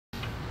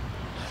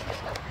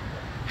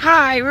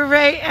Hi, we're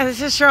Ray, and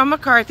this is Cheryl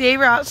McCarthy.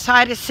 We're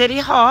outside of City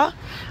Hall,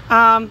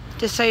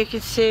 just so you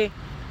can see.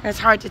 It's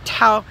hard to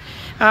tell.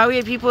 We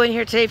had people in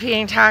here today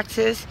paying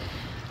taxes.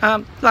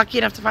 Lucky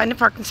enough to find a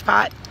parking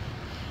spot.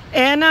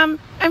 And I'm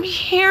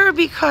here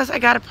because I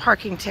got a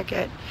parking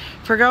ticket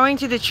for going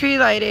to the tree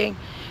lighting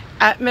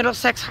at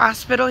Middlesex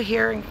Hospital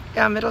here in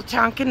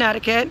Middletown,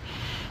 Connecticut.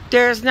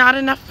 There's not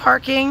enough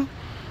parking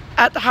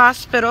at the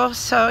hospital,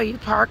 so you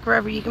park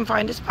wherever you can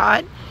find a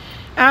spot.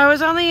 I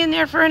was only in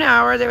there for an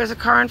hour. There was a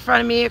car in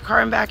front of me, a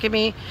car in back of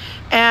me,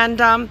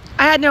 and I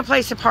had no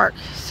place to park,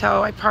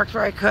 so I parked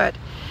where I could.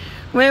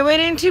 When I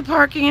went into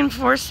parking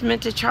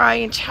enforcement to try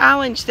and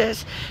challenge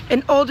this,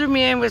 an older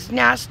man was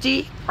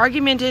nasty,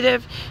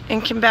 argumentative,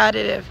 and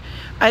combative.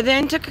 I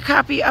then took a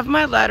copy of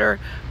my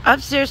letter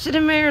upstairs to the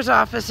mayor's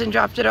office and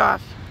dropped it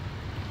off.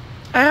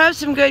 I hope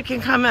some good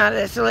can come out of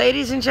this. The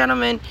ladies and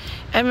gentlemen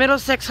at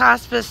Middlesex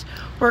Hospice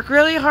work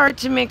really hard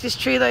to make this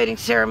tree lighting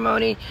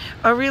ceremony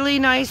a really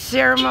nice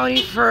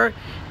ceremony for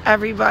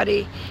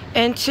everybody,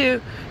 and to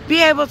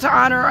be able to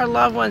honor our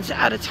loved ones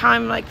at a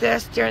time like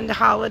this during the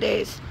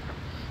holidays.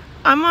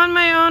 I'm on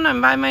my own, I'm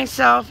by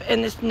myself,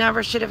 and this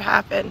never should have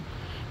happened,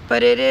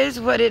 but it is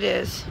what it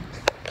is.